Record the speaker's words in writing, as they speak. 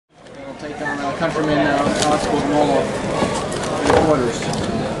Take on countryman Oscar Normal in the quarters.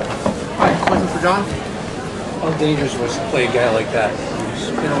 Hi, question for John. How dangerous was to play a guy like that?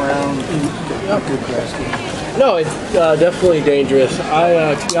 Spin around and good grass game. No, it's definitely dangerous.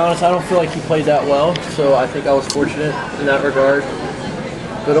 To be honest, I don't feel like he played that well, so I think I was fortunate in that regard.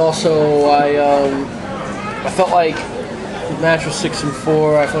 But also, I felt like the match was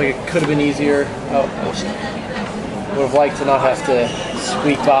 6-4. I feel like it could have been easier. I would have liked to not have to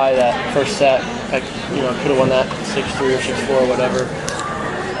squeak by that first set. I could have won that 6-3 or 6-4 or whatever.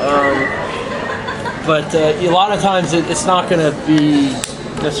 But a lot of times it's not going to be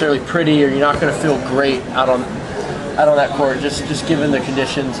necessarily pretty, or you're not going to feel great out on that court. Just given the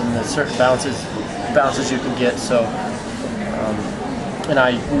conditions and the certain bounces you can get. So, and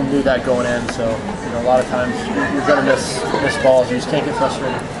I knew that going in. So a lot of times you're going to miss balls. You just can't get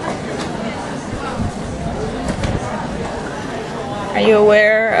frustrated. Are you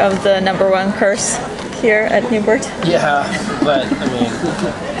aware of the #1 curse here at Newport? Yeah, but I mean,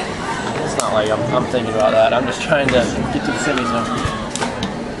 it's not like I'm thinking about that. I'm just trying to get to the semis now.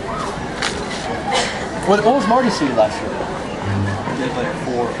 What was Marty's seed last year? He did like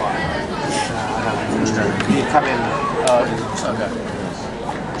 4 or 5. I don't know. He come in. Okay.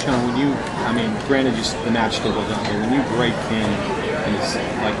 John, granted, just the match still goes on, but when you break in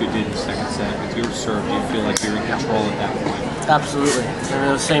like you did in the second set with your serve, do you feel like you're in control at that point? Absolutely. And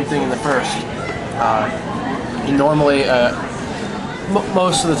it was the same thing in the first. Normally,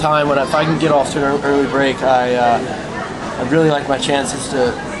 most of the time, if I can get off to an early break, I really like my chances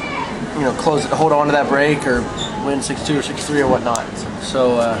to, hold on to that break or win 6-2 or 6-3 or whatnot.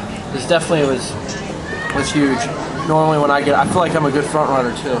 So this definitely was huge. Normally, when I feel like I'm a good front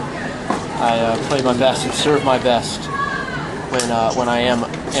runner too. I play my best and serve my best when I am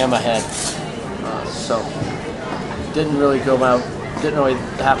ahead. So didn't really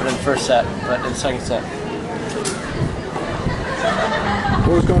happen in the first set, but in the second set.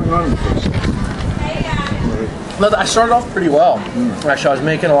 What was going on in the first set? I started off pretty well. Actually, I was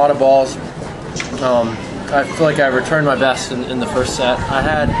making a lot of balls. I feel like I returned my best in the first set.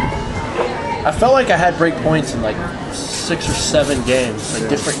 I felt like I had break points in like 6 or 7 games, like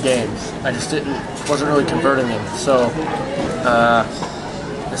different games. I just wasn't really converting them. So,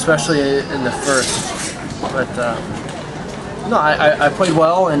 especially in the first. But no, I played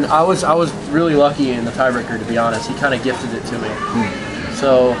well, and I was really lucky in the tiebreaker, to be honest. He kind of gifted it to me.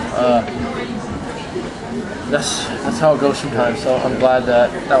 So that's how it goes sometimes. So I'm glad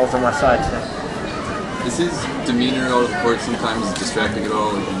that was on my side today. Is his demeanor out of the court sometimes distracting at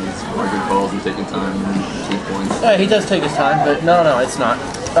all? Like he's arguing calls and taking time and 2 points? Yeah, he does take his time, but no, it's not.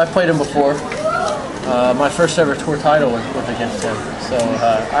 I've played him before. My first ever tour title was against him, so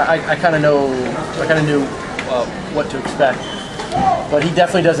I kind of knew what to expect. But he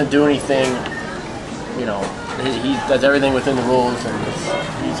definitely doesn't do anything. He does everything within the rules, and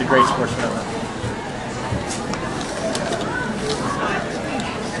he's a great sportsman.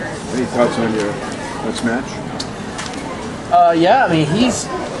 Any thoughts on your next match? Yeah, he's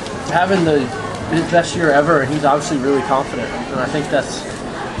having his best year ever, and he's obviously really confident. And I think that's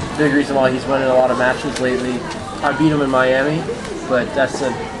a big reason why he's winning a lot of matches lately. I beat him in Miami, but that's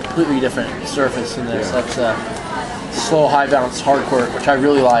a completely different surface than this. That's a slow, high bounce, hard court, which I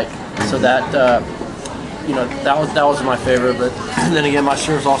really like. So that that was my favorite. But then again, my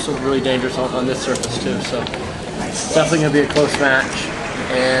serve's also really dangerous on this surface too. So it's definitely gonna be a close match.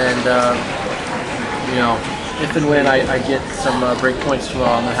 And if and when I get some break points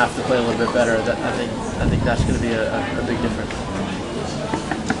tomorrow, I'm gonna have to play a little bit better. I think that's gonna be a big difference.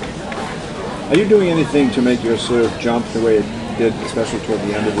 Are you doing anything to make your serve jump the way it did, especially toward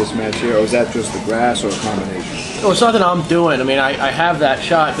the end of this match here, or is that just the grass or a combination? Oh, it's not that I'm doing. I have that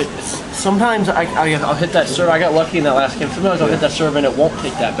shot, but sometimes I'll hit that serve. I got lucky in that last game. Sometimes I'll hit that serve and it won't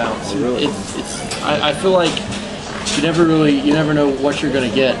take that bounce. Oh, really? I feel like you never know what you're gonna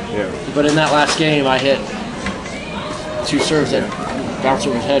get. Yeah. But in that last game, I hit 2 serves that bounced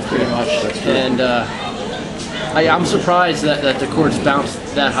over his head pretty much, and I'm surprised that the court's bounced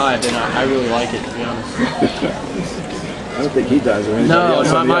that high. But I really like it, to be honest. I don't think he does. Or No,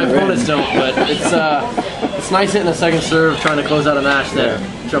 my opponents don't. But it's nice hitting a second serve, trying to close out a match that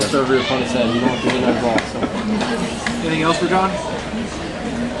jumps over your opponent's head. You don't have to get another ball. So. Anything else for John?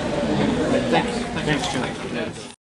 Thanks.